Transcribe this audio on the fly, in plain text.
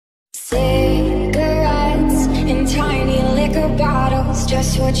bottles,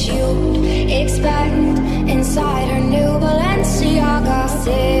 just what you'd expect. Inside her new Balenciaga,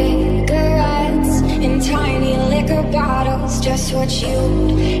 cigarettes in tiny liquor bottles, just what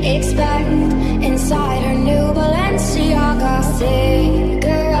you'd expect. Inside her new Balenciaga,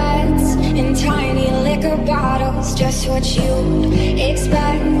 cigarettes in tiny liquor bottles, just what you'd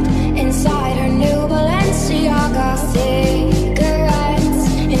expect. Inside her new Balenciaga, cigarettes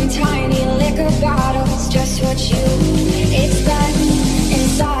in tiny liquor bottles, just what you'd expect.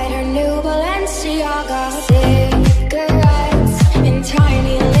 Inside her new Balenciaga, cigarettes in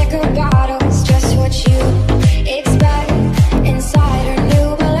tiny liquor bottles, just what you'd expect. Inside her new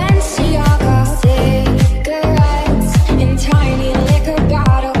Balenciaga, cigarettes in tiny liquor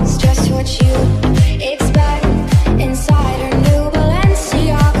bottles, just what you'd expect. Inside her new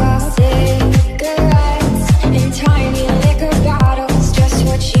Balenciaga, cigarettes in tiny liquor bottles, just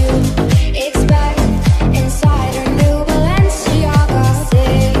what you'd expect. Inside her new Balenciaga,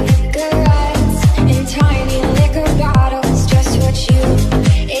 cigarettes in tiny liquor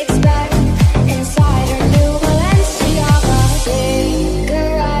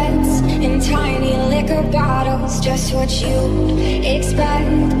bottles, just what you'd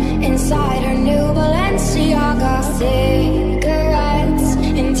expect. Inside her new Balenciaga, cigarettes in tiny liquor bottles, just what you'd expect. Inside her new Balenciaga, cigarettes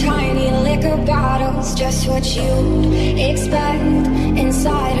in tiny liquor bottles, just what you'd expect.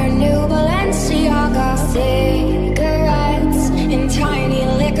 Inside her new Balenciaga, cigarettes in tiny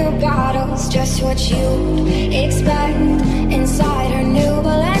liquor bottles, just what you'd expect. Inside her new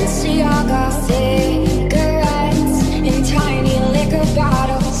Balenciaga, cigarettes in tiny liquor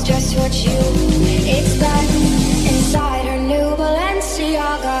bottles, just what you'd expect. Inside her new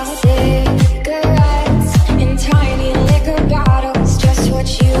Balenciaga, cigarettes in tiny liquor bottles, just what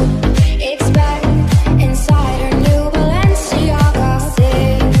you'd expect. Inside her new Balenciaga,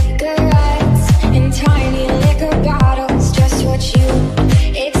 cigarettes in tiny liquor bottles, just what you'd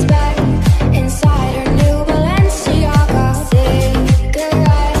expect. Inside her new Balenciaga,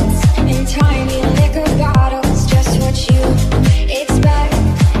 cigarettes in tiny liquor bottles, just what you'd expect.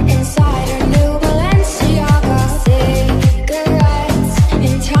 Inside her new Balenciaga, cigarettes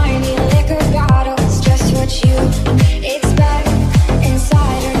in tiny liquor bottles, just what you'd expect.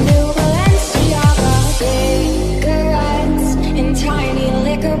 Inside her new Balenciaga, cigarettes in tiny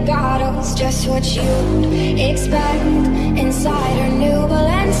liquor bottles, just what you'd expect. Inside her new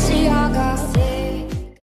Balenciaga.